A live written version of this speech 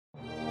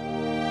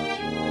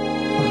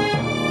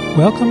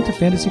Welcome to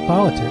Fantasy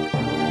Politics.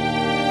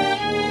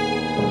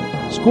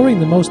 Scoring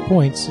the most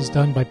points is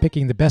done by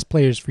picking the best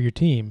players for your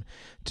team.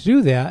 To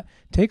do that,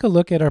 take a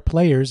look at our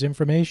players'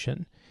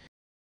 information.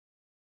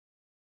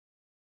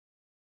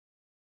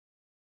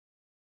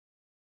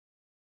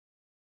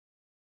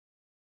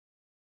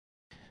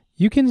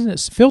 You can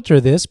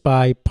filter this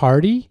by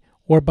party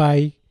or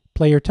by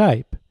player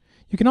type.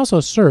 You can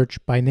also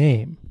search by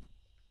name.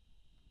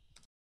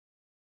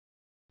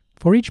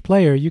 For each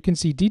player, you can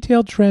see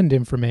detailed trend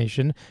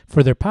information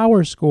for their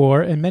power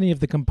score and many of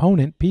the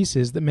component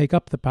pieces that make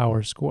up the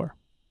power score.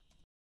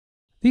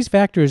 These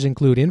factors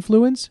include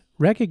influence,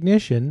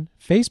 recognition,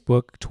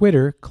 Facebook,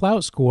 Twitter,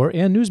 Clout Score,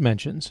 and news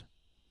mentions.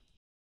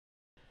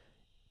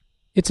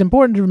 It's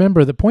important to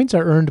remember that points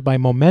are earned by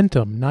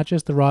momentum, not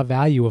just the raw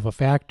value of a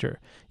factor.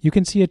 You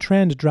can see a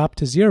trend drop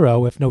to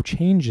 0 if no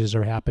changes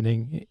are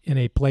happening in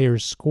a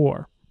player's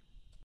score.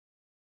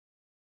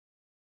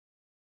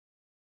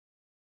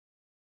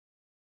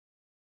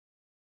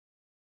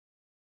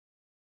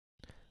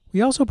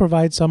 We also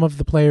provide some of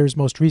the players'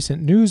 most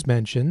recent news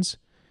mentions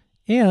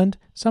and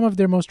some of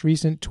their most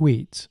recent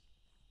tweets.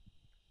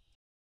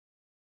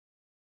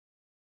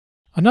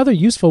 Another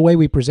useful way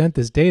we present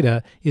this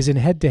data is in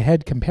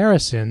head-to-head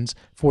comparisons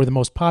for the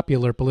most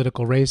popular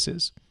political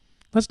races.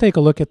 Let's take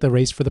a look at the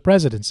race for the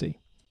presidency.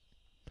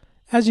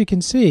 As you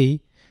can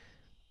see,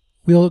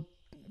 we'll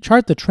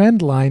chart the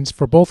trend lines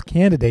for both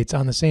candidates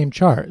on the same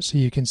chart so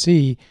you can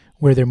see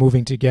where they're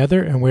moving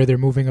together and where they're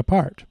moving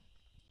apart.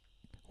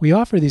 We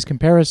offer these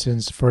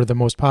comparisons for the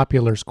most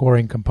popular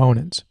scoring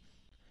components.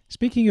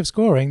 Speaking of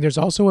scoring, there's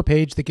also a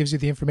page that gives you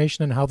the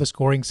information on how the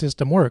scoring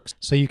system works,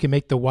 so you can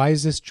make the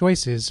wisest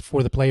choices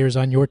for the players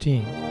on your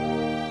team.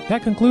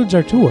 That concludes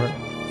our tour.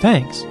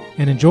 Thanks,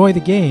 and enjoy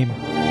the game.